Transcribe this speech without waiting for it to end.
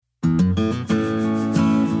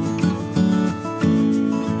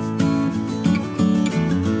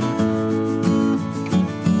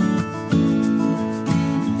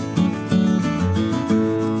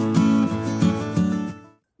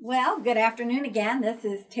afternoon again. This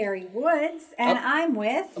is Terry Woods, and I'm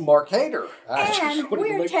with Mark Hader. And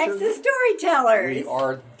we're Texas Storytellers. We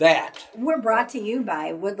are that. We're brought to you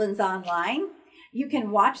by Woodlands Online. You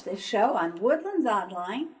can watch this show on Woodlands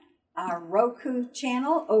Online, our Roku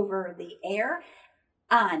channel over the air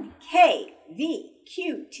on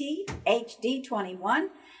KVQT HD21.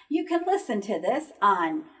 You can listen to this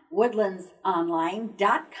on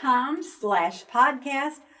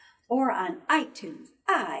woodlandsonline.com/podcast or on iTunes,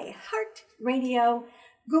 iHeartRadio,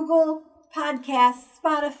 Google Podcasts,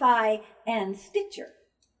 Spotify, and Stitcher.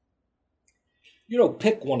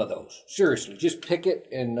 Pick one of those. Seriously, just pick it,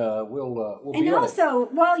 and we'll be on it. And also,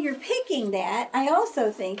 while you're picking that, I also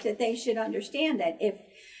think that they should understand that if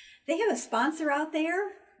they have a sponsor out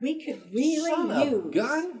there, we could really use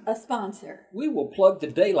a sponsor. We will plug the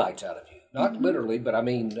daylights out of you. Not literally, but I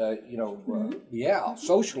mean,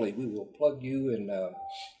 socially, we will plug you. And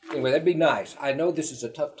anyway, that'd be nice. I know this is a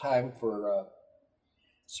tough time for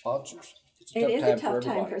sponsors. It is a tough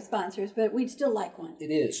time for sponsors, but we'd still like one. It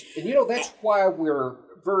is. And that's why we're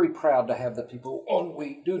very proud to have the people on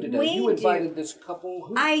we do today. You invited this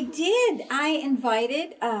couple. I did. I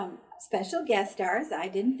invited special guest stars. I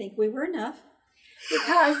didn't think we were enough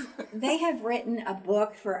because they have written a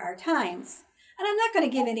book for our times. And I'm not going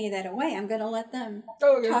to give any of that away. I'm going to let them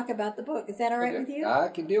talk about the book. Is that all right with you? I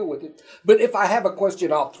can deal with it. But if I have a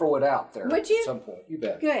question, I'll throw it out there. Would you? At some point. You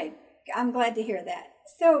bet. Good. I'm glad to hear that.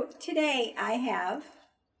 So today I have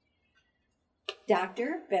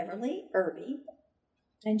Dr. Beverly Irby,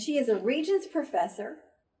 and she is a Regents Professor,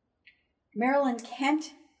 Maryland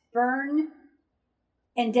Kent Byrne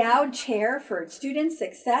Endowed Chair for Student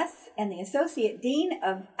Success, and the Associate Dean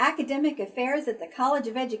of Academic Affairs at the College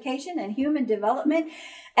of Education and Human Development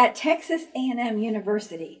at Texas A&M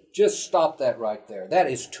University. Just stop that right there.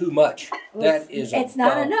 That is too much. It's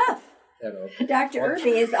not enough. Dr.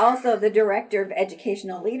 Irby is also the Director of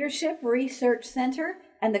Educational Leadership Research Center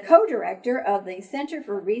and the co-director of the Center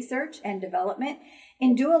for Research and Development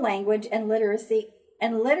in Dual Language and Literacy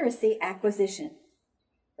Acquisition.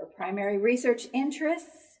 Her primary research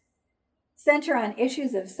interests center on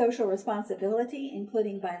issues of social responsibility,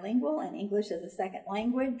 including bilingual and English as a second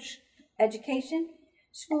language education,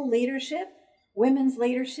 school leadership, women's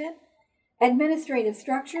leadership, administrative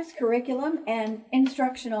structures, curriculum, and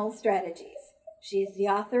instructional strategies. She is the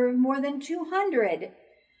author of more than 200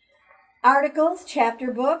 articles,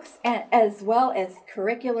 chapter books, as well as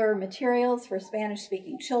curricular materials for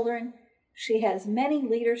Spanish-speaking children. She has many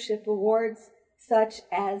leadership awards, such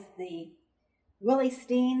as the Willie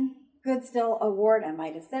Steen Goodstill Award, I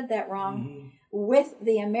might have said that wrong, with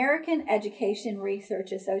the American Education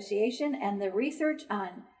Research Association and the Research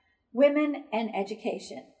on Women and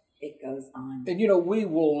Education. It goes on. And we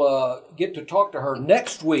will get to talk to her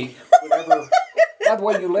next week. Whenever, by the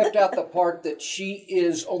way, you left out the part that she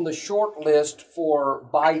is on the short list for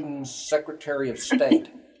Biden's Secretary of State.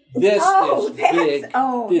 This is big.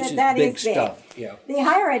 This is big stuff. Yeah. The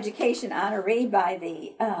Higher Education Honoree by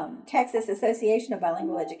the Texas Association of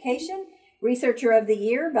Bilingual Education, Researcher of the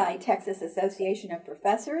Year by Texas Association of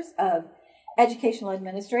Professors of Educational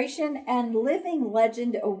Administration, and Living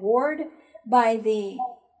Legend Award by the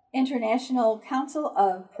International Council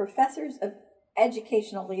of Professors of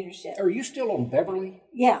Educational Leadership. Are you still on Beverly?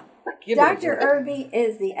 Yeah. Dr. Irby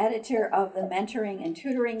is the editor of the Mentoring and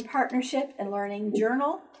Tutoring Partnership and Learning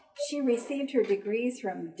Journal. She received her degrees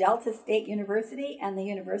from Delta State University and the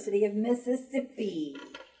University of Mississippi.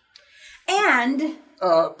 And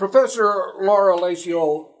Professor Laura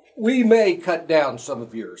Lacio, we may cut down some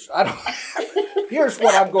of yours. Here's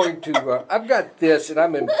what I'm going to. I've got this, and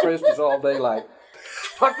I'm impressed as all daylight.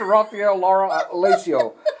 Dr. Rafael Lara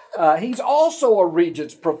Lacio. He's also a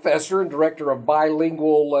Regents Professor and Director of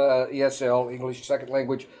Bilingual ESL, English Second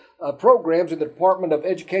Language, programs in the Department of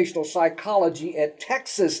Educational Psychology at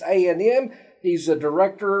Texas A&M. He's a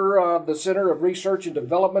director of the Center of Research and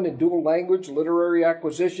Development in Dual Language, Literary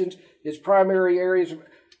Acquisitions. His primary areas,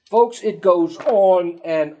 folks, it goes on,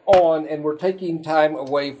 and we're taking time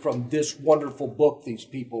away from this wonderful book these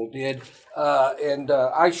people did.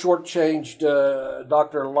 I shortchanged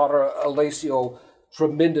Dr. Laura Alacio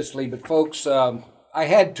tremendously, but folks, I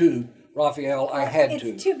had to. Raphael, I had to.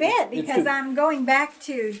 It's too bad because I'm going back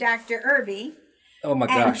to Dr. Irby. Oh my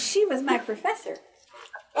gosh. And she was my professor.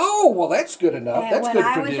 Oh, well, that's good enough. And that's good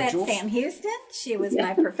credentials. When I was at Sam Houston, she was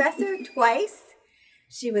my professor twice.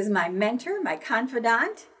 She was my mentor, my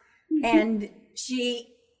confidant, and she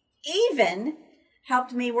even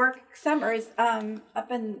helped me work summers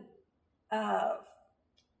up in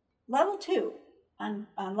level 2, on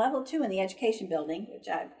level 2 in the education building, which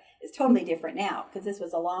is totally different now because this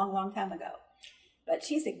was a long, long time ago. but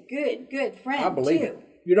she's a good friend, I believe too. it.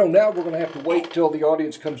 You know, now we're going to have to wait till the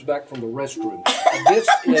audience comes back from the restroom. This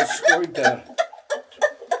is going to...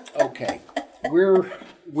 Okay, we're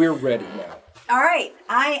ready now. All right,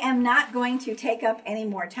 I am not going to take up any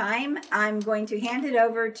more time. I'm going to hand it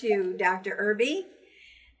over to Dr. Irby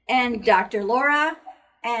and Dr. Laura,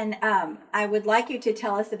 and I would like you to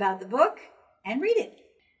tell us about the book and read it.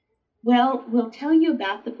 Well, we'll tell you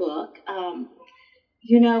about the book.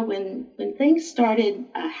 You know, when things started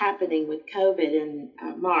happening with COVID in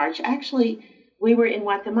March, actually, we were in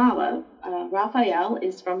Guatemala. Rafael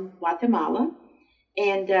is from Guatemala,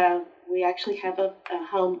 and we actually have a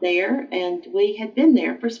home there, and we had been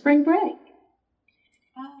there for spring break.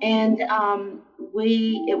 And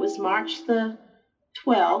it was March the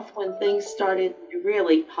 12th when things started to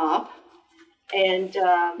really pop, and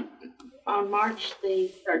on March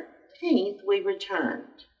the 13th, we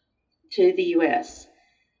returned to the U.S.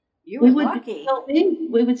 You were lucky.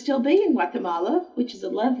 We would still be in Guatemala, which is a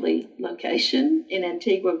lovely location in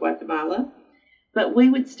Antigua, Guatemala, but we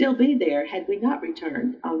would still be there had we not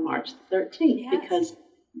returned on March the 13th, because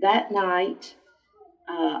that night,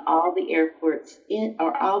 all the airports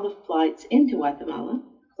all the flights into Guatemala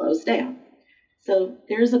closed down. So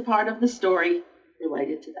there's a part of the story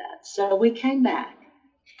related to that. So we came back,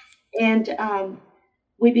 and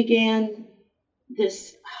we began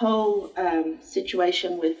this whole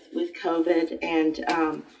situation with COVID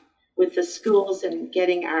and with the schools and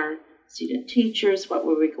getting our student teachers, what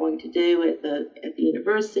were we going to do at the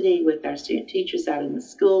university with our student teachers out in the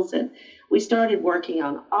schools. And we started working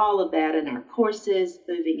on all of that in our courses,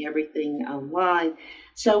 moving everything online.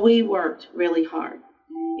 So we worked really hard.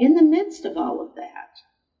 In the midst of all of that,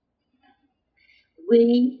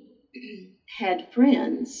 we had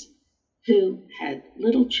friends who had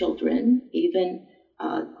little children, even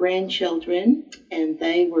grandchildren, and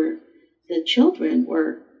the children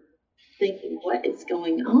were thinking, what is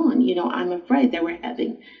going on? You know, I'm afraid. They were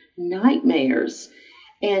having nightmares.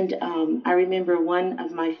 And I remember one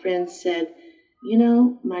of my friends said, you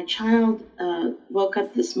know, my child woke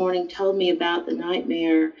up this morning, told me about the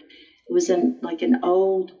nightmare. It was like an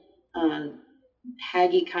old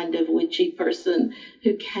haggy kind of witchy person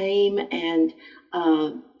who came and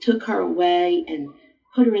took her away and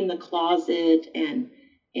put her in the closet and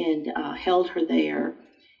held her there.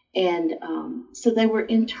 And so they were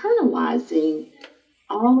internalizing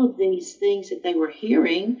all of these things that they were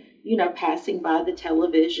hearing, you know, passing by the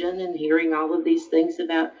television and hearing all of these things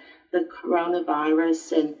about the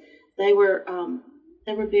coronavirus. And they were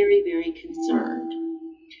very, very concerned.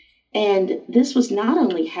 And this was not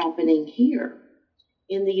only happening here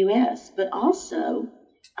in the U.S., but also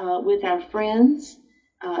with our friends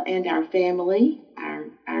and our family,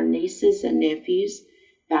 our nieces and nephews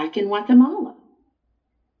back in Guatemala.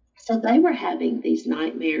 So they were having these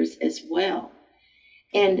nightmares as well,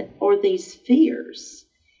 or these fears.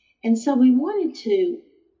 And so we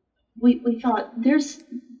thought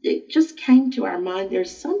it just came to our mind,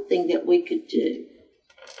 there's something that we could do.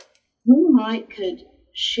 We could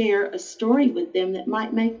share a story with them that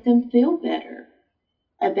might make them feel better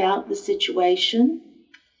about the situation.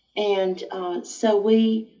 And so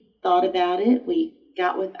we thought about it. We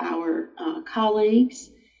got with our colleagues,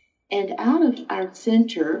 and out of our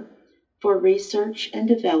Center for Research and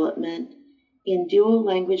Development in Dual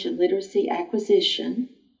Language and Literacy Acquisition,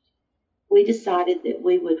 we decided that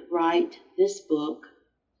we would write this book,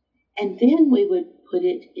 and then we would put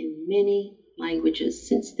it in many languages,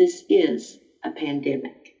 since this is a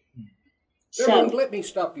pandemic. So let me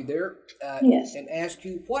stop you there and ask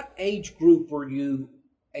you, what age group were you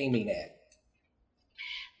aiming at?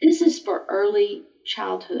 This is for early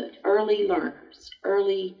childhood, early learners,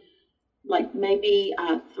 like maybe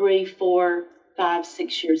 3, 4, 5,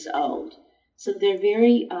 6 years old. So they're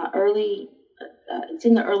very early. It's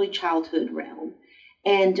in the early childhood realm.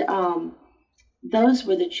 And those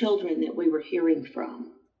were the children that we were hearing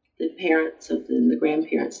from, the parents and the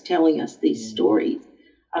grandparents telling us these stories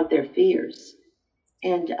of their fears.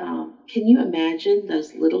 And can you imagine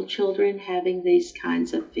those little children having these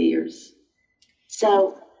kinds of fears?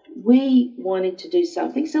 So we wanted to do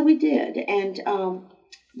something, so we did. And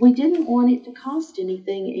we didn't want it to cost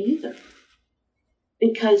anything either.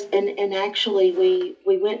 Because, and actually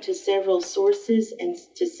we went to several sources and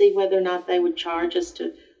to see whether or not they would charge us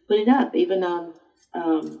to put it up, even on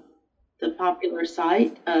the popular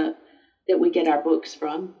site that we get our books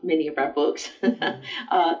from, many of our books.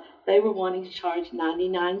 They were wanting to charge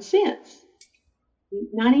 99 cents.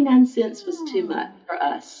 99 cents was too much for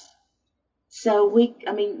us. So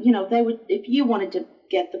they would, if you wanted to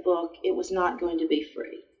get the book, it was not going to be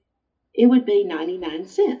free. It would be 99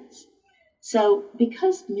 cents. So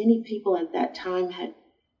because many people at that time had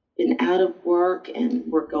been out of work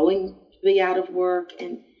and were going to be out of work,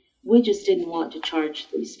 and we just didn't want to charge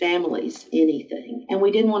these families anything. And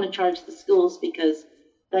we didn't want to charge the schools because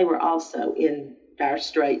they were also in dire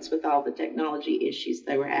straits with all the technology issues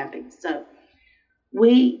they were having. So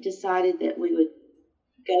we decided that we would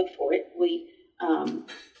go for it. We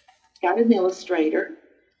got an illustrator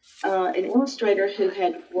who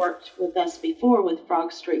had worked with us before with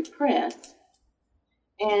Frog Street Press.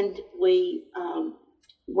 And we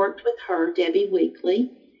worked with her, Debbie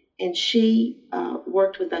Weekly, and she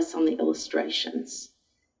worked with us on the illustrations,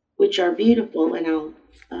 which are beautiful, and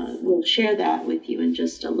we'll share that with you in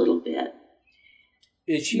just a little bit.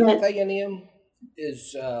 Is she with A&M?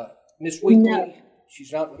 Is Miss Weekly? No.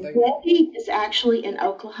 She's not with A&M? Debbie is actually in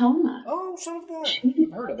Oklahoma. Oh, son of a gun.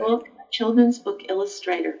 She's heard of that. Children's book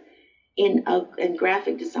illustrator and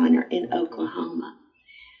graphic designer in Oklahoma.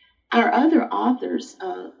 Our other authors,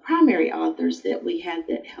 primary authors that we had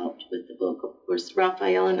that helped with the book, of course,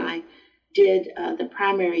 Raphael and I did the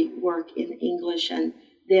primary work in English and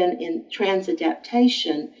then in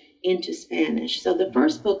transadaptation into Spanish. So the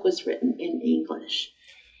first book was written in English.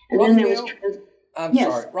 And Raphael, then there was...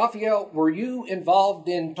 sorry. Raphael, were you involved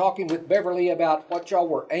in talking with Beverly about what y'all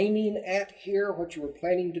were aiming at here, what you were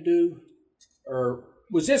planning to do? Or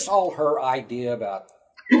was this all her idea about...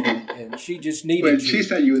 And she just needed. Well, she's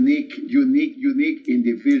a unique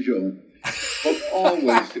individual. But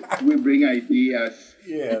always we bring ideas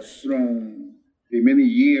from the many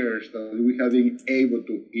years that we have been able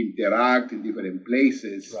to interact in different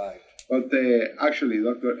places. Right. But actually,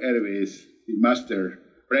 Dr. Irby is the master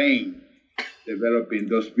brain developing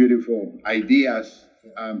those beautiful ideas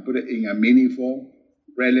and put it in a meaningful,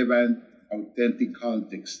 relevant, authentic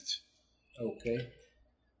context. Okay.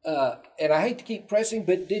 And I hate to keep pressing,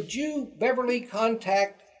 but did you, Beverly,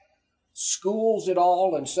 contact schools at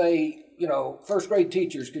all and say, first grade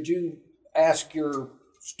teachers, could you ask your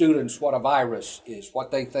students what a virus is, what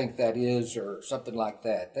they think that is, or something like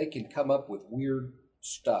that? They can come up with weird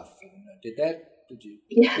stuff. Did you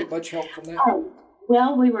get much help from that?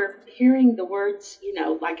 Well, we were hearing the words,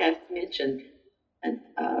 like I mentioned,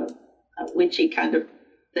 a witchy kind of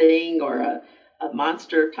thing or a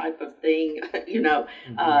monster type of thing,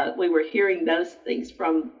 we were hearing those things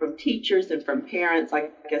from teachers and from parents,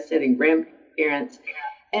 like I said, and grandparents.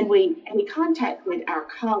 And we contacted our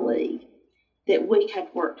colleague that we had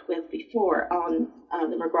worked with before on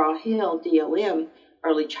the McGraw-Hill DLM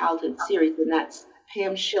Early Childhood Series, and that's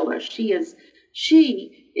Pam Schiller. She is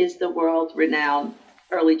the world-renowned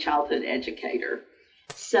early childhood educator.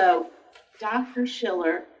 So Dr.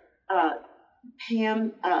 Schiller,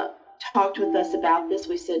 Pam talked with us about this.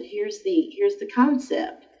 We said, here's the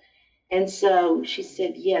concept. And so she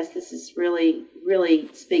said, yes, this is really, really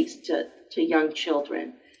speaks to young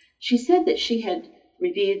children. She said that she had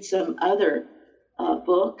reviewed some other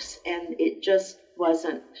books, and it just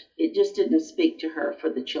didn't speak to her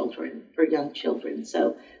for young children.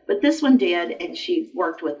 So, but this one did, and she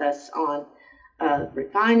worked with us on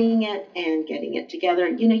refining it and getting it together.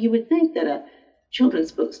 You would think that a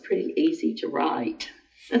children's book's pretty easy to write.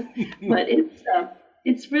 But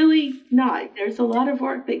it's really not. There's a lot of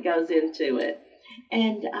work that goes into it.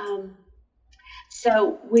 And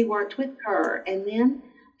so we worked with her. And then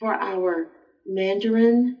for our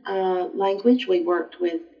Mandarin language, we worked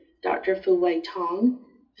with Dr. Fu-Wei Tong,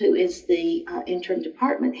 who is the interim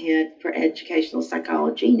department head for educational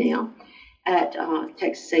psychology now at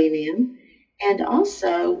Texas A&M. And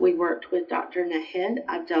also we worked with Dr. Nahed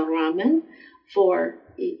Abdelrahman for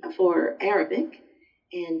Arabic.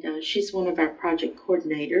 And she's one of our project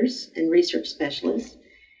coordinators and research specialists.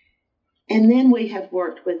 And then we have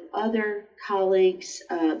worked with other colleagues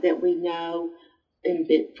that we know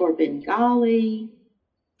for Bengali,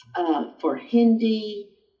 for Hindi.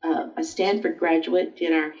 A Stanford graduate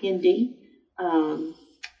did our Hindi. And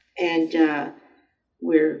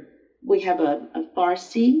we have a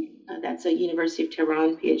Farsi, that's a University of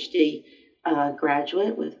Tehran PhD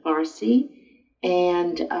graduate with Farsi.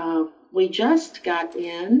 And we just got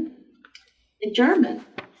in the German,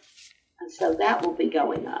 and so that will be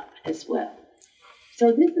going up as well.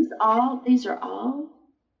 So these are all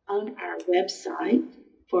on our website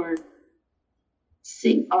for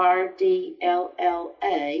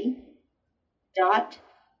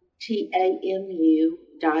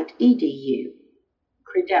crdlla.tamu.edu.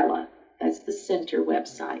 Credella, that's the center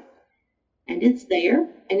website. And it's there,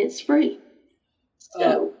 and it's free.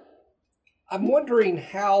 So I'm wondering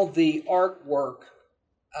how the artwork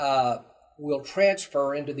will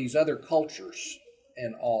transfer into these other cultures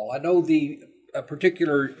and all. I know a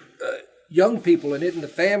particular young people in it and the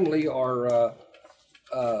family are,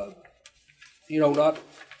 not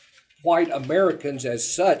white Americans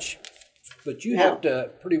as such, but you have to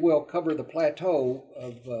pretty well cover the plateau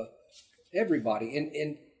of everybody.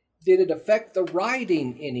 And did it affect the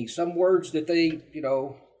writing any? Some words that they,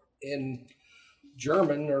 in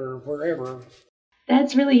German or wherever?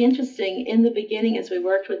 That's really interesting. In the beginning, as we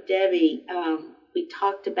worked with Debbie, we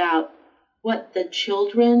talked about what the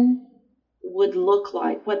children would look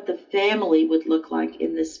like, what the family would look like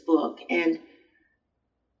in this book, and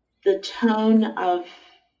the tone of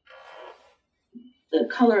the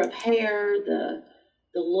color of hair, the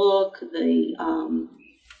look,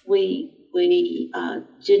 we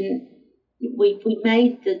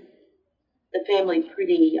made the family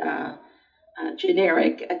pretty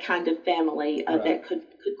generic, a kind of family that could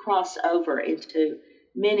cross over into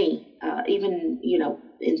many, even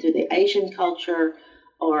into the Asian culture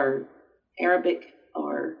or Arabic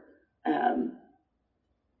or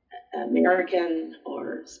American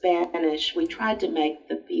or Spanish. We tried to make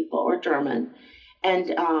the people, or German,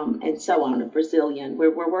 and so on, a Brazilian.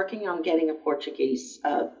 We're working on getting a Portuguese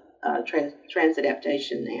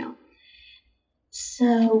transadaptation now.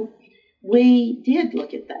 So we did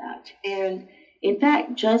look at that, and in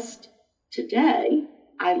fact, just today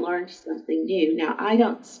I learned something new. Now, I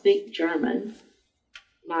don't speak German.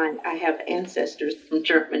 I have ancestors from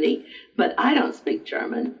Germany, but I don't speak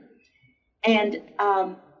German. And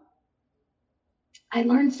I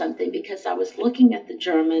learned something because I was looking at the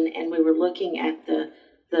German and we were looking at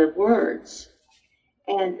the words.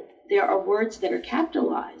 And there are words that are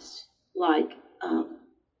capitalized, like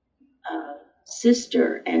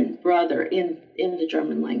sister and brother in the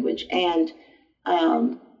German language, and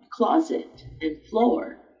closet and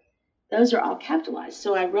floor. Those are all capitalized.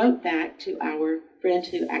 So I wrote back to our friend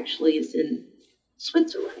who actually is in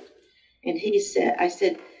Switzerland. And I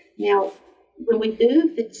said, now, when we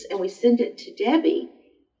do this and we send it to Debbie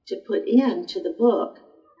to put into the book,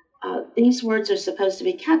 these words are supposed to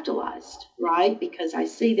be capitalized, right? Because I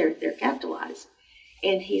see they're capitalized.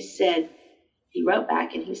 And he wrote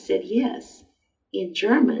back and he said, yes, in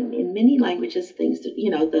German, in many languages, things that,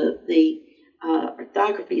 the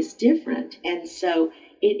orthography is different. And so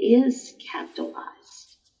it is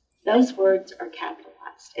capitalized. Those words are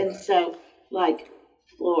capitalized. And so, like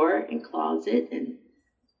floor and closet and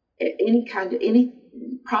any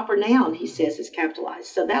proper noun, he says, is capitalized.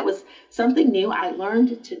 So that was something new I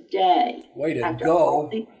learned today. Way to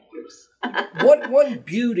go. One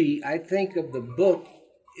beauty, I think, of the book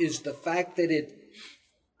is the fact that it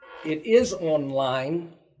is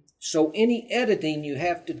online, so any editing you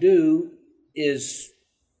have to do is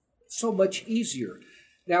so much easier.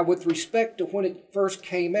 Now, with respect to when it first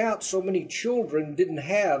came out, so many children didn't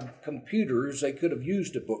have computers. They could have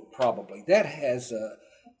used a book probably. That has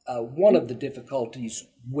one of the difficulties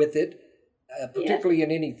with it, particularly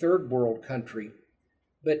in any third world country.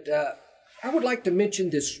 But I would like to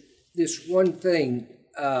mention this one thing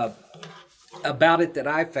about it that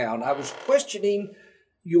I found. I was questioning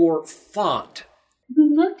your font. We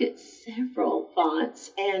looked at several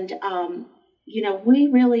fonts, and we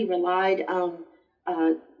really relied on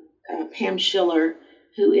Pam Schiller,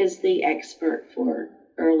 who is the expert for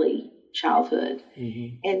early childhood.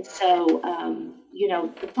 Mm-hmm. And so,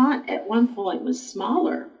 the font at one point was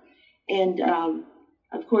smaller. And,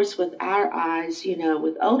 of course, with our eyes,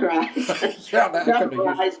 with older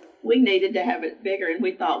eyes, we needed to have it bigger. And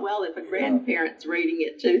we thought, well, if a grandparent's reading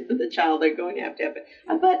it to the child, they're going to have it.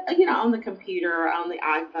 But, on the computer or on the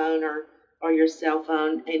iPhone or your cell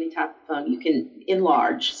phone, any type of phone, you can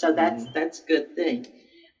enlarge. So that's a good thing.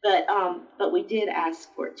 But we did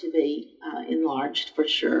ask for it to be enlarged for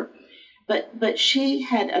sure. But she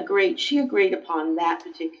agreed upon that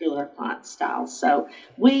particular font style. So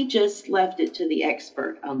we just left it to the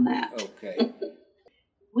expert on that. Okay.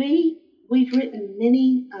 We've written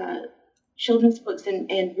many children's books,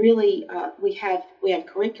 and really we have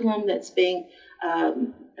curriculum that's being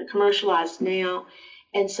commercialized now.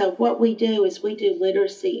 And so what we do is we do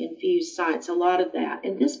literacy-infused science, a lot of that.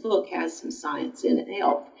 And this book has some science in it,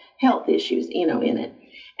 health issues, in it.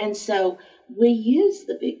 And so we use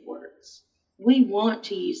the big words. We want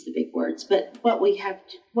to use the big words, but what we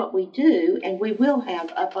do, and we will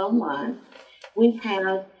have up online, we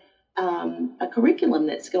have a curriculum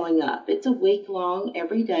that's going up. It's a week long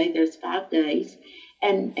every day. There's 5 days,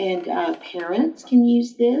 and parents can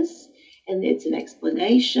use this. And it's an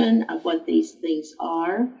explanation of what these things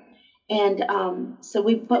are. And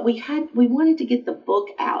we wanted to get the book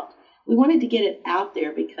out. We wanted to get it out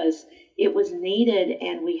there because it was needed,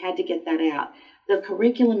 and we had to get that out. The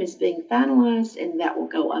curriculum is being finalized, and that will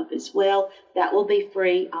go up as well. That will be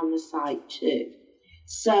free on the site too.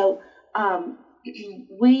 So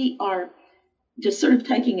we are just sort of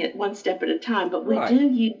taking it one step at a time, but we do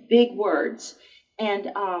use big words,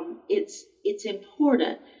 and it's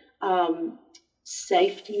important.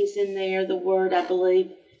 Safety is in there, the word, I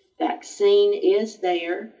believe. Vaccine is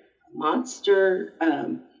there. Monster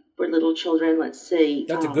for little children. Let's see.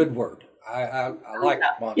 That's a good word. I like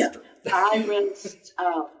monster. Yeah. Virus.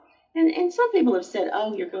 And some people have said,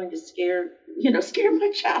 "Oh, you're going to scare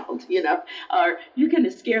my child," or "You're going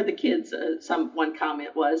to scare the kids." One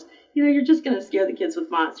comment was, "You're just going to scare the kids with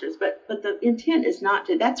monsters." But the intent is not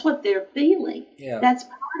to. That's what they're feeling. Yeah. That's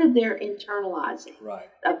part of their internalizing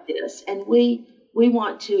of this, and we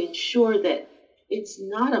want to ensure that it's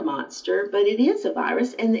not a monster, but it is a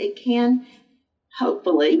virus, and it can.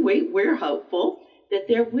 Hopefully, we're hopeful that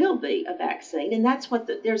there will be a vaccine, and that's what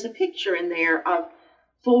there's a picture in there of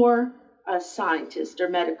 4 scientists or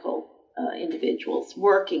medical individuals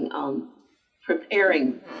working on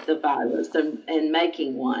preparing the virus and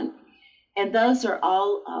making one. And those are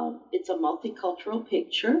all, it's a multicultural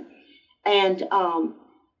picture. And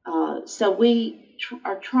so we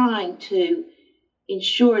are trying to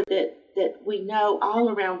ensure that we know all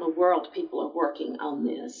around the world people are working on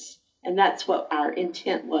this. And that's what our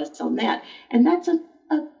intent was on that. And that's a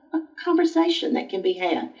conversation that can be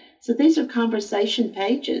had. So these are conversation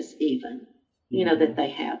pages even, that they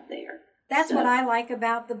have there. That's what I like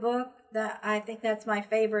about the book. I think that's my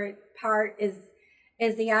favorite part is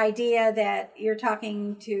the idea that you're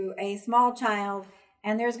talking to a small child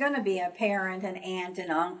and there's going to be a parent, an aunt, an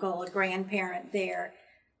uncle, a grandparent there,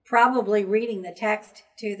 probably reading the text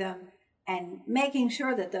to them and making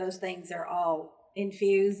sure that those things are all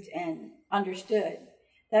infused and understood.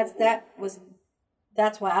 That's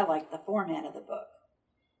why I like the format of the book.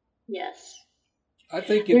 Yes. I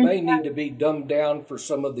think it may need to be dumbed down for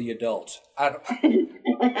some of the adults.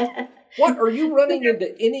 What, are you running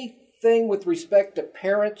into anything with respect to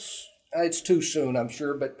parents? It's too soon, I'm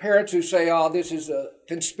sure, but parents who say, "Oh, this is a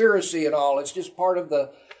conspiracy and all, it's just part of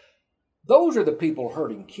those are the people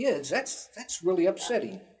hurting kids." That's really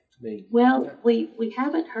upsetting to me. Well, we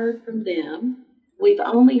haven't heard from them. We've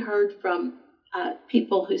only heard from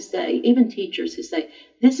people who say, even teachers who say,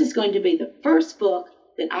 "This is going to be the first book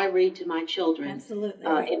that I read to my children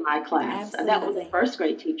in my class." Absolutely. That was the first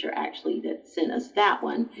grade teacher actually that sent us that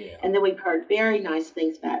one. Yeah. And then we've heard very nice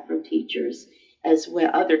things back from teachers as well,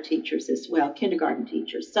 other teachers as well, kindergarten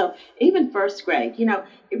teachers. So even first grade,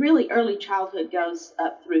 really early childhood goes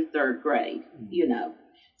up through third grade,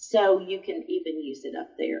 so you can even use it up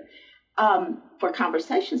there for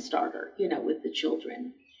conversation starter, with the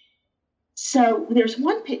children. So there's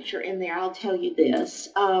one picture in there, I'll tell you this,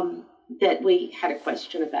 that we had a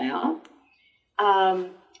question about.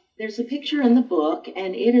 There's a picture in the book,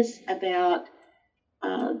 and it is about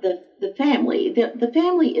the family. The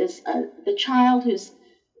family is the child who's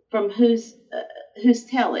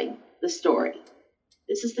telling the story.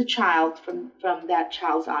 This is the child from that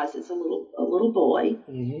child's eyes. It's a little boy,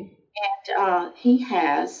 and he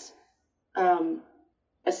has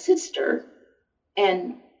a sister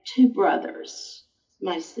and 2 brothers.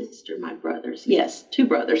 My sister, my brothers. Yes, 2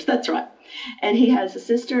 brothers. That's right. And he has a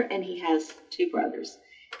sister and he has 2 brothers.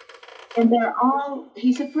 And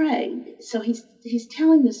he's afraid. So he's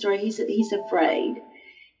telling the story. He's afraid.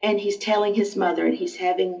 And he's telling his mother, and he's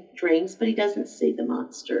having dreams, but he doesn't see the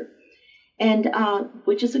monster. And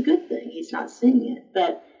which is a good thing. He's not seeing it,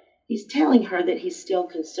 but he's telling her that he's still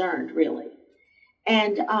concerned, really.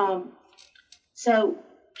 And so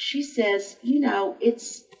she says,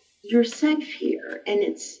 you're safe here, and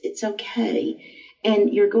it's okay,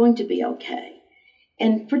 and you're going to be okay.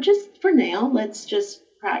 And for now, let's just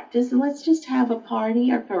practice, and let's just have a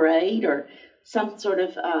party or parade or some sort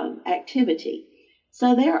of activity.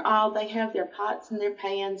 So they have their pots and their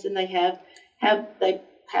pans, and they have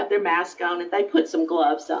their mask on, and they put some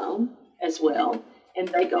gloves on as well, and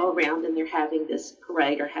they go around and they're having this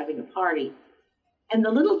parade or having a party. And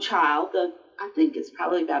the little child, I think it's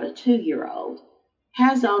probably about a 2-year-old,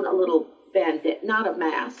 has on a little bandana, not a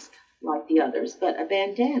mask like the others, but a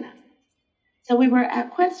bandana. So we were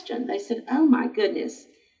at question. They said, "Oh my goodness,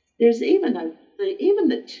 there's even the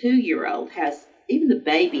 2-year-old even the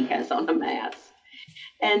baby has on a mask."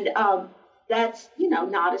 And that's,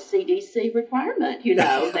 not a CDC requirement, they do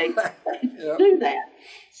that.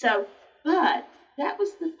 So, but that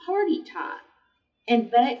was the party time. And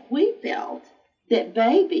we felt that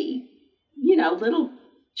baby, little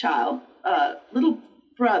child, little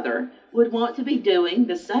brother would want to be doing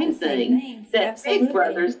the same thing that Absolutely. big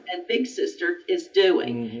brothers and big sister is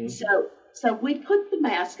doing. So So we put the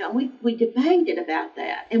mask on. We debated about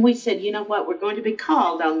that. And we said, you know what, we're going to be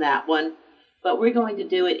called on that one, but we're going to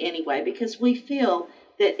do it anyway because we feel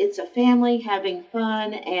that it's a family having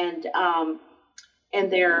fun, and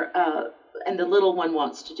they're and the little one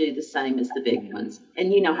wants to do the same as the big ones.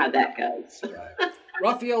 And you know how that goes. Right.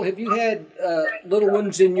 Raphael, have you had little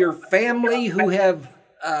ones in your family who have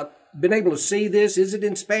been able to see this? Is it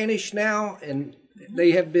in Spanish now? And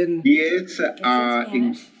they have been... Yes,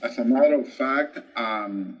 as a matter of fact,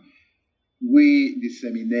 we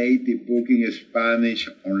disseminate the book in Spanish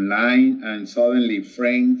online, and suddenly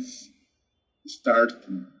friends start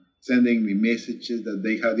sending me messages that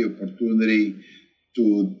they had the opportunity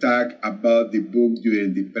to talk about the book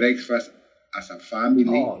during the breakfast as a family.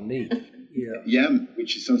 Oh, neat. Yeah. Yeah,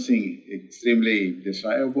 which is something extremely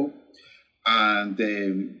desirable and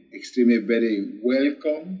extremely very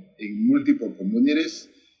welcome in multiple communities,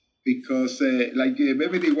 because like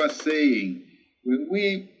Beverly was saying, when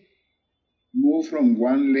we move from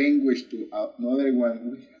one language to another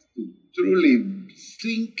one, we have to truly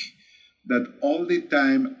think that all the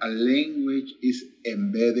time a language is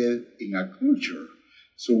embedded in a culture.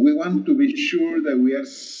 So we want to be sure that we are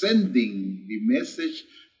sending the message,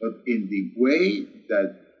 but in the way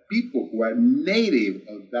that people who are native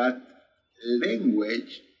of that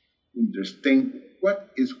language understand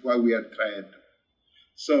what we are trying to.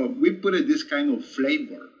 So we put this kind of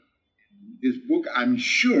flavor in this book. I'm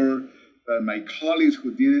sure that my colleagues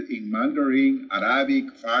who did it in Mandarin,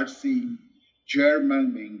 Arabic, Farsi,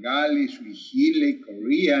 German, Bengali, Swahili,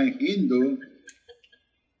 Korean, Hindu,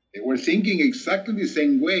 they were thinking exactly the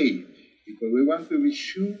same way, because we want to be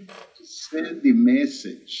sure to send the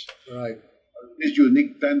message right of this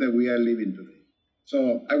unique time that we are living today.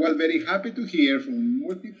 So I was very happy to hear from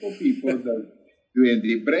multiple people that during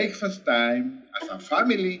the breakfast time, as a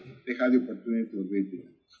family, they had the opportunity to read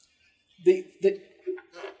it. The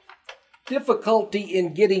difficulty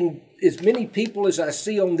in getting as many people as I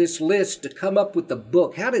see on this list to come up with the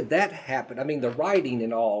book, how did that happen? I mean, the writing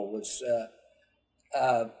and all was...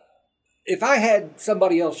 if I had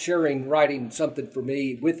somebody else writing something for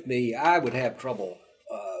me, with me, I would have trouble.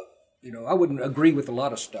 I wouldn't agree with a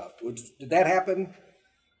lot of stuff. Did that happen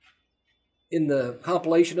in the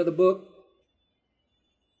compilation of the book?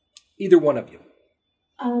 Either one of you?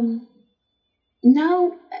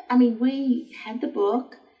 No, I mean, we had the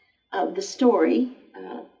book, the story.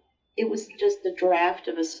 It was just a draft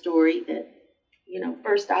of a story that,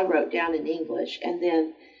 first I wrote down in English, and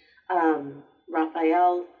then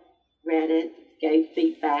Raphael read it, gave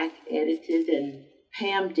feedback, edited, and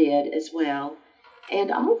Pam did as well. And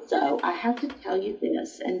also, I have to tell you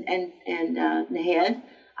this, and Nahed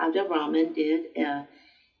Abdelrahman did,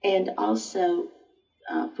 and also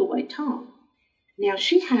Fouet Tong. Now,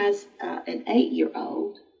 she has an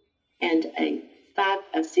 8-year-old and a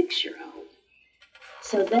 6-year-old.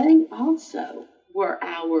 So they also were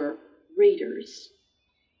our readers.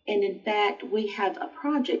 And in fact, we have a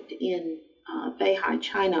project in Beihai,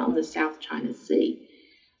 China, on the South China Sea,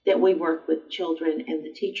 that we work with children and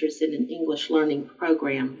the teachers in an English learning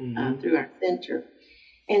program through our center.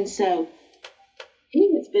 And so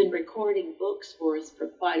he has been recording books for us for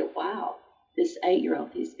quite a while. This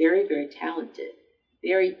 8-year-old, he's very, very talented,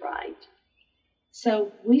 very bright.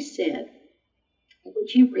 So we said,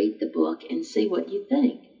 would you read the book and see what you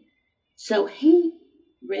think? So he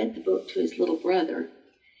read the book to his little brother,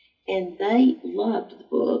 and they loved the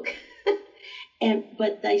book.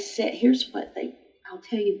 But they said, I'll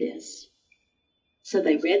tell you this. So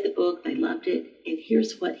they read the book, they loved it, and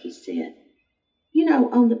here's what he said.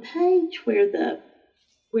 On the page where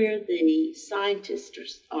the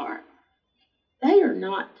scientists are, they're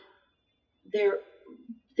not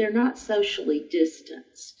socially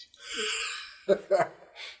distanced.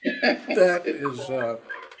 That is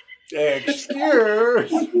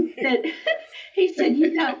excuse. He said,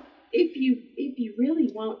 if you really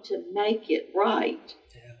want to make it right,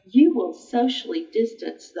 you will socially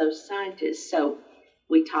distance those scientists. So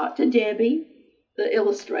we talked to Debbie, the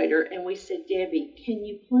illustrator, and we said, Debbie, can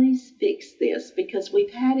you please fix this? Because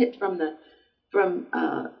we've had it from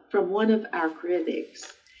one of our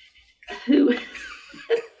critics who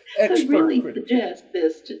really suggests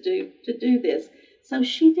this to do this. So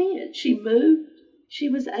she did. She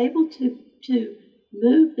was able to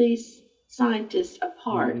move these scientists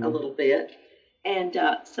apart a little bit, and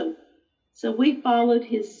so we followed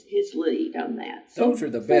his lead on that. Those are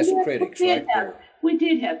the best critics right there. We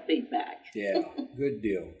did have feedback. Yeah, good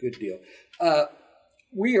deal.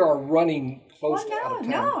 We are running close to out of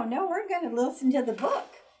time. No, we're going to listen to the book.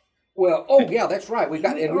 We are going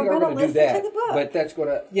to do that. But that's going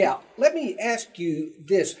to, let me ask you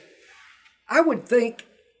this. I would think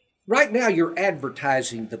right now you're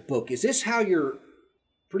advertising the book. Is this how you're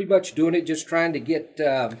pretty much doing it, just trying to get,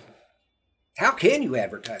 how can you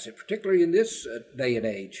advertise it, particularly in this day and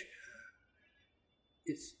age?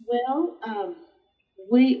 Well,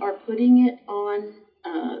 we are putting it on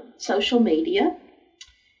social media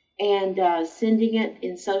and sending it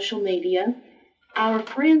in social media. Our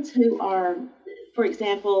friends who are, for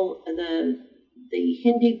example, the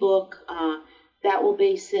Hindi book, that will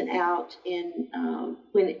be sent out in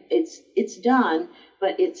when it's done,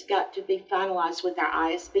 but it's got to be finalized with our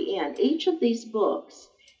ISBN. Each of these books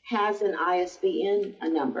has an ISBN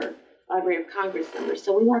number, Library of Congress number,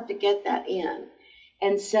 so we have to get that in.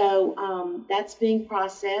 And so that's being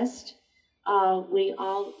processed. We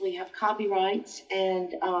have copyrights,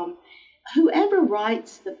 and whoever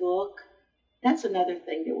writes the book, that's another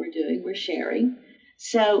thing that we're doing. We're sharing.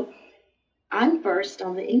 So I'm first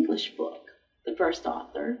on the English book, the first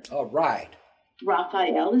author. All right.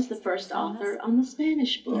 Raphael is the first author on the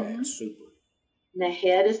Spanish book. That's super.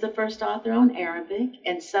 Nahed is the first author on Arabic,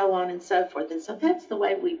 and so on and so forth. And so that's the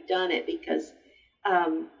way we've done it, because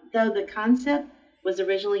though the concept was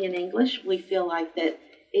originally in English, we feel like that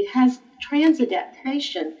it has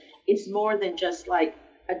transadaptation is more than just like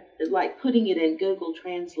putting it in Google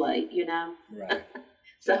Translate, you know? Right.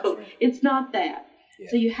 So right. It's not that. Yeah.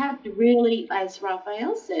 So you have to really, as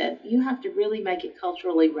Raphael said, you have to really make it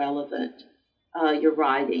culturally relevant, your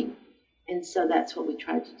writing. And so that's what we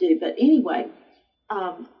tried to do. But anyway,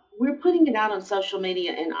 we're putting it out on social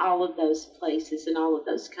media in all of those places, in all of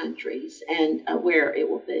those countries, and where it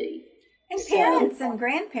will be. And parents and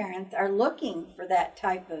grandparents are looking for that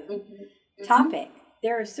type of topic.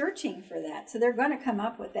 They're searching for that. So they're going to come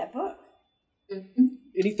up with that book. Mm-hmm.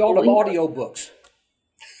 Any thought of audiobooks?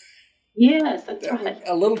 Yes, that's right.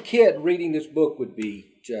 A little kid reading this book would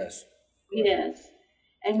be just great. Yes.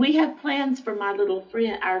 And we have plans for our little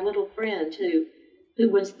friend who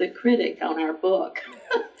was the critic on our book,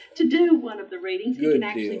 to do one of the readings. He can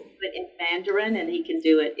actually do it in Mandarin, and he can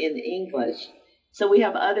do it in English. So we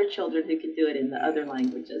have other children who can do it in the other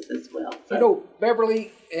languages as well. So. You know,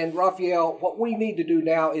 Beverly and Raphael, what we need to do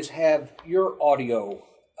now is have your audio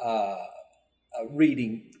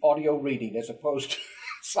reading as opposed to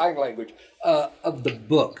sign language of the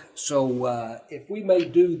book. So if we may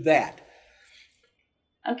do that.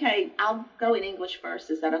 Okay, I'll go in English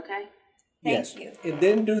first. Is that okay? Yes. Thank you. And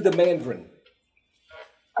then do the Mandarin.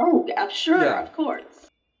 Oh, sure, yeah. Of course.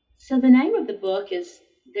 So the name of the book is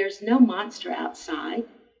There's No Monster Outside.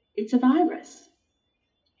 It's a Virus.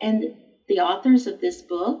 And the authors of this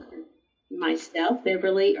book are myself,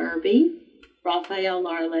 Beverly Irby, Raphael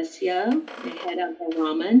Laralesio, Nahed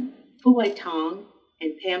Abdulrahman, Fuwei Tong,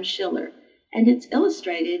 and Pam Schiller. And it's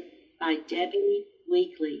illustrated by Debbie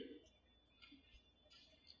Weekly.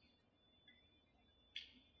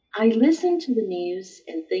 I listen to the news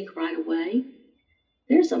and think right away,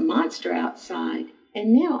 there's a monster outside,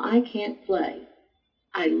 and now I can't play.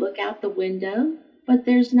 I look out the window, but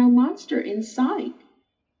there's no monster in sight.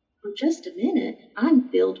 For just a minute, I'm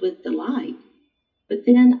filled with delight. But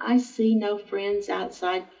then I see no friends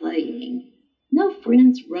outside playing, no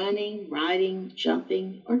friends running, riding,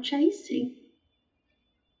 jumping, or chasing.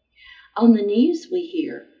 On the news we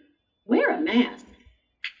hear, wear a mask.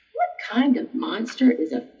 What kind of monster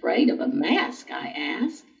is afraid of a mask, I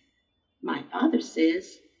ask. My father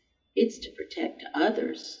says, it's to protect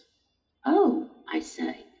others. Oh, I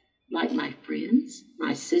say, like my friends,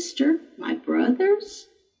 my sister, my brothers?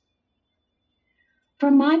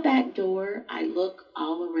 From my back door, I look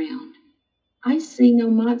all around. I see no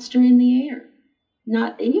monster in the air,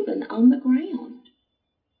 not even on the ground.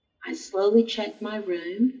 I slowly check my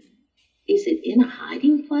room. Is it in a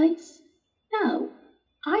hiding place? No,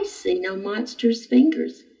 I see no monster's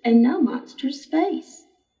fingers and no monster's face.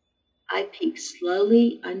 I peek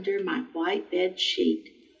slowly under my white bed sheet.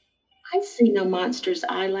 I see no monster's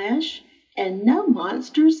eyelash and no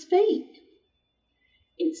monster's feet.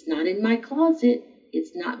 It's not in my closet.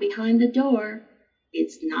 It's not behind the door.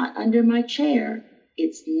 It's not under my chair.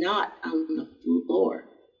 It's not on the floor.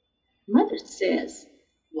 Mother says,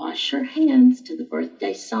 wash your hands to the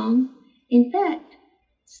birthday song. In fact,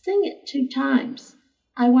 sing it 2 times.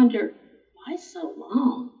 I wonder, why so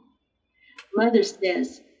long? Mother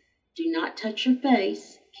says, do not touch your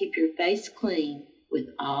face. Keep your face clean with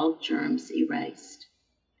all germs erased.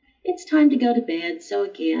 It's time to go to bed, so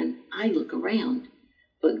again I look around.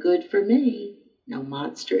 But good for me, no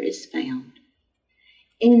monster is found.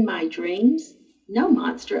 In my dreams, no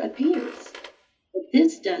monster appears. But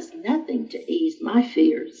this does nothing to ease my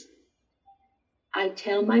fears. I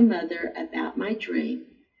tell my mother about my dream.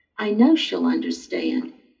 I know she'll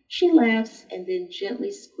understand. She laughs and then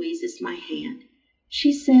gently squeezes my hand.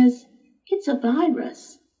 She says, "It's a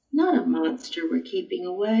virus, not a monster we're keeping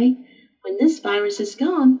away. When this virus is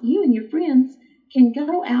gone, you and your friends can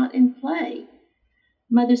go out and play."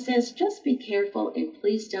 Mother says, "Just be careful and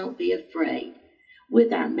please don't be afraid.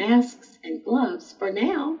 With our masks and gloves for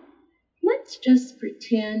now, let's just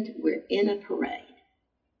pretend we're in a parade."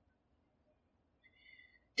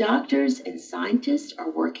 Doctors and scientists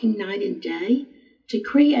are working night and day to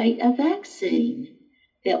create a vaccine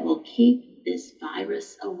that will keep this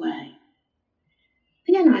virus away.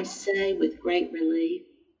 Then I say with great relief,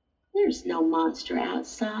 "There's no monster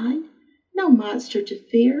outside, no monster to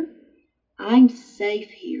fear. I'm safe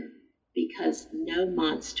here because no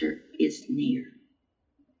monster is near."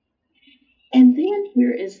 And then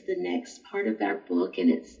here is the next part of our book, and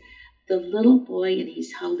it's the little boy, and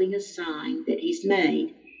he's holding a sign that he's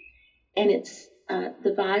made. And it's,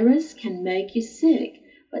 "The virus can make you sick,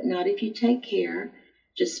 but not if you take care.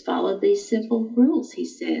 Just follow these simple rules," he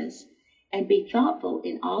says, "and be thoughtful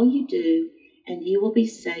in all you do, and you will be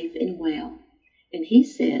safe and well." And he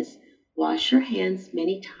says, "Wash your hands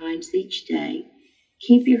many times each day.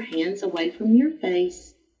 Keep your hands away from your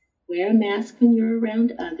face. Wear a mask when you're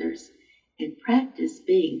around others, and practice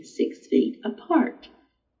being 6 feet apart."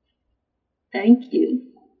 Thank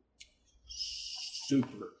you.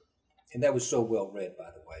 Super. And that was so well read,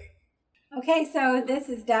 by the way. Okay, so this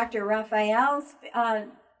is Dr. Rafael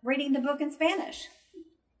reading the book in Spanish.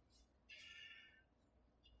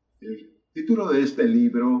 El título de este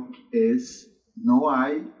libro es "No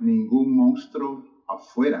hay ningún monstruo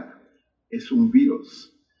afuera, es un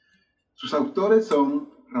virus". Sus autores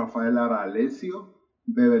son Rafael Lara Alessio,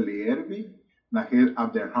 Beverly Irving, Nahel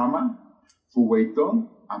Abdelrahman, Fu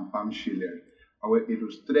Weidong, and Pam Schiller. Our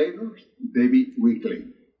illustrators, David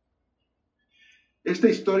Wickley. Esta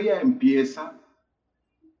historia empieza: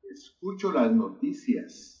 escucho las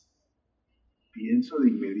noticias, pienso de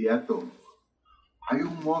inmediato, hay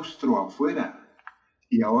un monstruo afuera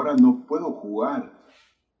y ahora no puedo jugar.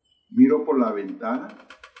 Miro por la ventana,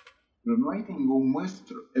 pero no hay ningún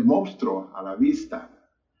monstruo a la vista.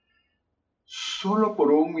 Solo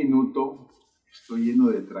por un minuto estoy lleno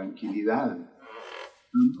de tranquilidad.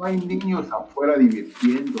 No hay niños afuera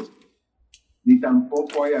divirtiéndose, ni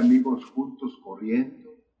tampoco hay amigos juntos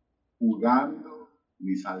corriendo, jugando,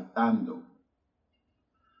 ni saltando.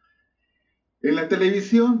 En la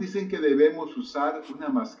televisión dicen que debemos usar una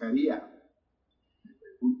mascarilla. Me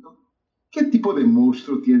pregunto, ¿qué tipo de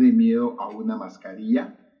monstruo tiene miedo a una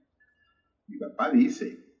mascarilla? Mi papá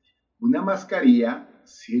dice, una mascarilla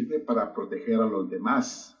sirve para proteger a los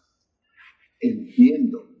demás.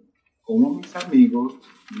 Entiendo cómo mis amigos,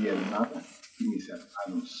 mi hermana y mis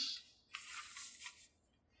hermanos.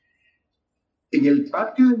 En el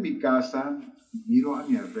patio de mi casa miro a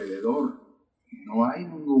mi alrededor. No hay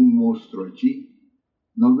ningún monstruo allí.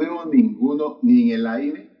 No veo ninguno ni en el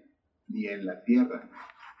aire ni en la tierra.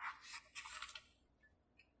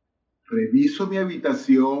 Reviso mi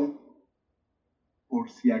habitación por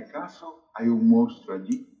si acaso hay un monstruo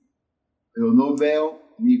allí, pero no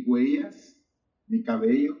veo ni huellas ni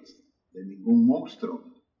cabellos de ningún monstruo.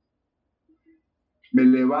 Me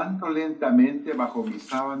levanto lentamente bajo mi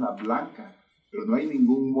sábana blanca, pero no hay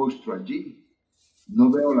ningún monstruo allí. No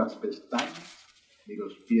veo las pestañas ni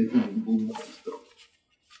los pies de ningún monstruo.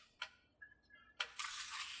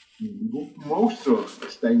 Ningún monstruo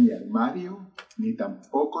está en mi armario, ni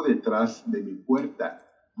tampoco detrás de mi puerta.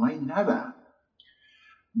 No hay nada.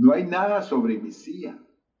 No hay nada sobre mi silla.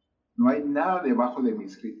 No hay nada debajo de mi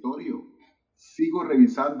escritorio. Sigo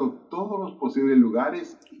revisando todos los posibles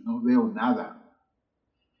lugares y no veo nada.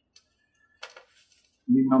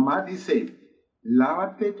 Mi mamá dice,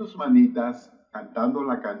 lávate tus manitas cantando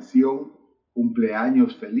la canción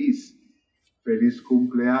Cumpleaños Feliz. Feliz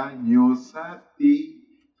cumpleaños a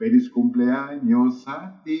ti, feliz cumpleaños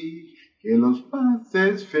a ti, que los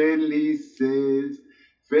pases felices,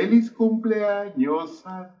 feliz cumpleaños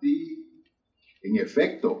a ti. En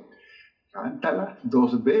efecto, cántala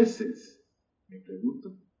 2 veces. Me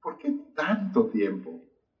pregunto, ¿por qué tanto tiempo?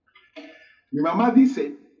 Mi mamá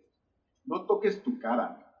dice, no toques tu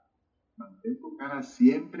cara, mantén tu cara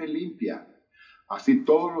siempre limpia, así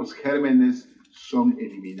todos los gérmenes son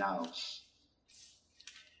eliminados.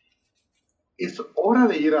 Es hora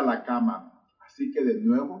de ir a la cama, así que de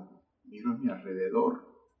nuevo miro a mi alrededor,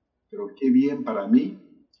 pero qué bien para mí,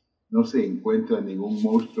 no se encuentra ningún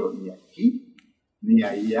monstruo ni aquí, ni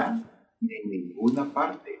allá, ni en ninguna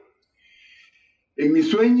parte. En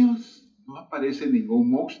mis sueños no aparece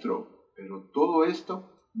ningún monstruo, pero todo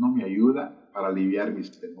esto no me ayuda para aliviar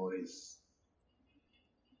mis temores.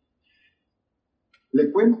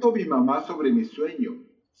 Le cuento a mi mamá sobre mi sueño.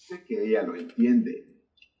 Sé que ella lo entiende.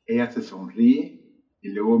 Ella se sonríe y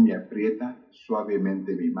luego me aprieta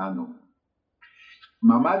suavemente mi mano.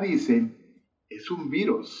 Mamá dice, es un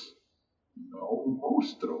virus, no un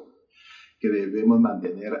monstruo, que debemos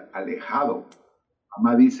mantener alejado.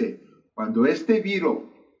 Mamá dice, cuando este virus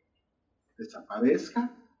desaparezca,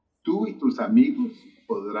 tú y tus amigos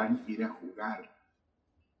podrán ir a jugar.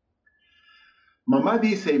 Mamá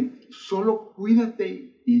dice, solo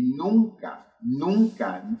cuídate y nunca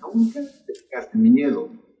tengas miedo.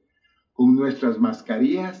 Con nuestras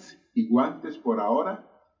mascarillas y guantes por ahora,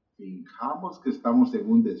 fijamos que estamos en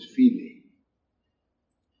un desfile.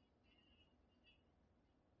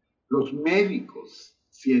 Los médicos,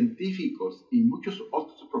 científicos y muchos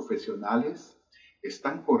otros profesionales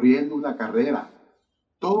están corriendo una carrera.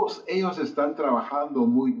 Todos ellos están trabajando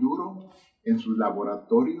muy duro en sus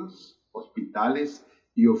laboratorios, hospitales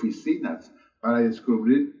y oficinas para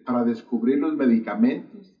descubrir los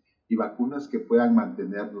medicamentos y vacunas que puedan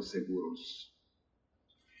mantenernos seguros.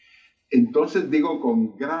 Entonces digo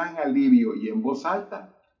con gran alivio y en voz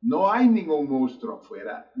alta, no hay ningún monstruo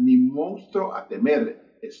afuera, ni monstruo a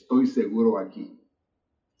temer, estoy seguro aquí.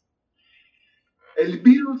 El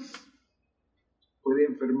virus puede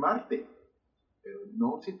enfermarte, pero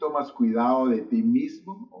no si tomas cuidado de ti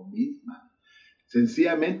mismo o misma.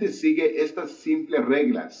 Sencillamente sigue estas simples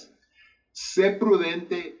reglas. Sé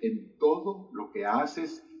prudente en todo lo que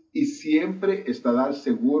haces y siempre estarás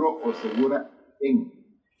seguro o segura en.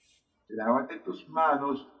 Lávate tus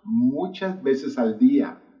manos muchas veces al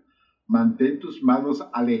día. Mantén tus manos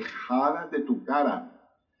alejadas de tu cara.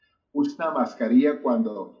 Usa una mascarilla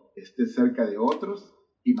cuando estés cerca de otros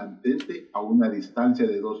y mantente a una distancia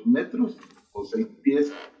de 2 metros o 6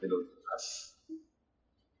 pies de los demás.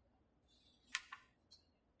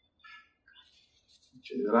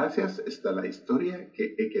 Muchas gracias. Esta es la historia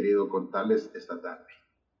que he querido contarles esta tarde.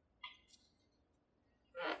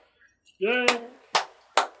 Yeah.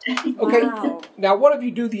 Okay, wow. Now one of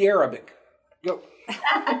you do the Arabic. Go.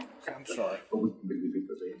 I'm sorry.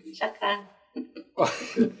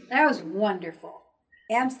 That was wonderful.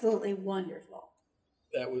 Absolutely wonderful.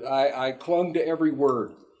 That was, I clung to every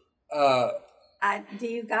word. Do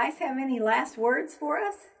you guys have any last words for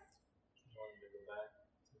us?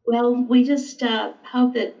 Well, we just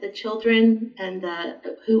hope that the children and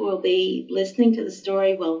who will be listening to the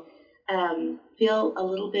story will feel a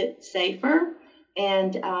little bit safer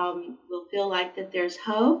and will feel like that there's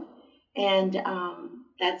hope. And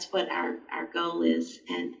that's what our goal is,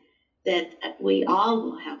 and that we all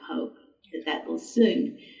will have hope that will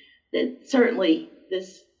soon, that certainly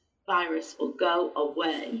this virus will go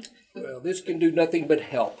away. Well, this can do nothing but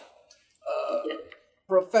help.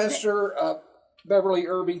 Professor Beverly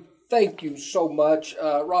Irby, thank you so much.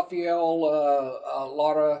 Rafael,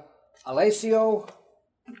 Laura Alessio,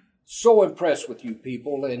 so impressed with you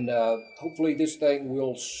people, and hopefully this thing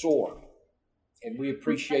will soar. And we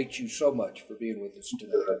appreciate you so much for being with us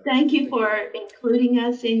today. Thank you for including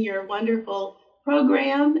us in your wonderful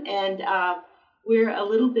program, and we're a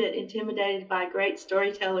little bit intimidated by great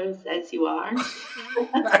storytellers as you are.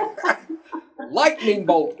 Lightning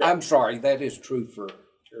bolt. I'm sorry, that is true for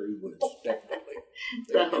Terry Woods,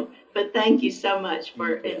 definitely. But thank you so much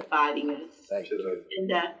for inviting us. Thank you.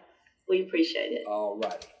 And we appreciate it. All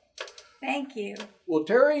righty. Thank you. Well,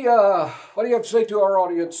 Terry, what do you have to say to our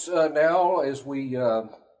audience now as we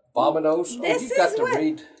vamonos?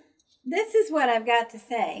 Read. This is what I've got to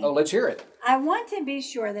say. Oh, let's hear it. I want to be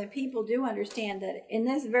sure that people do understand that in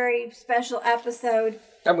this very special episode,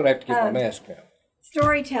 I'm going to have to get my mask now.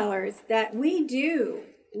 Storytellers, that we do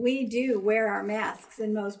wear our masks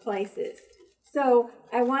in most places. So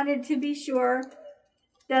I wanted to be sure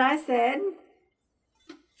that I said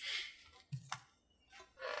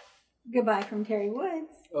goodbye from Terry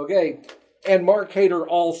Woods. Okay. And Mark Hader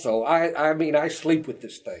also. I mean, I sleep with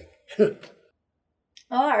this thing.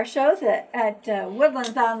 Well, our show's at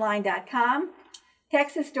woodlandsonline.com.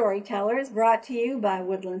 Texas Storytellers, brought to you by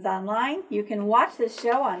Woodlands Online. You can watch this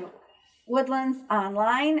show on Woodlands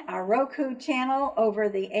Online, our Roku channel over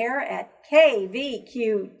the air at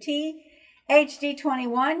KVQT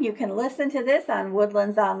HD21. You can listen to this on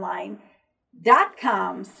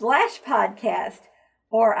woodlandsonline.com/podcast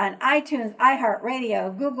or on iTunes,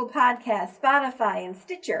 iHeartRadio, Google Podcasts, Spotify, and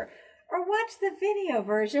Stitcher, or watch the video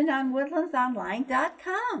version on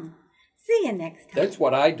woodlandsonline.com. See you next time. That's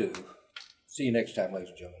what I do. See you next time, ladies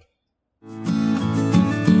and gentlemen.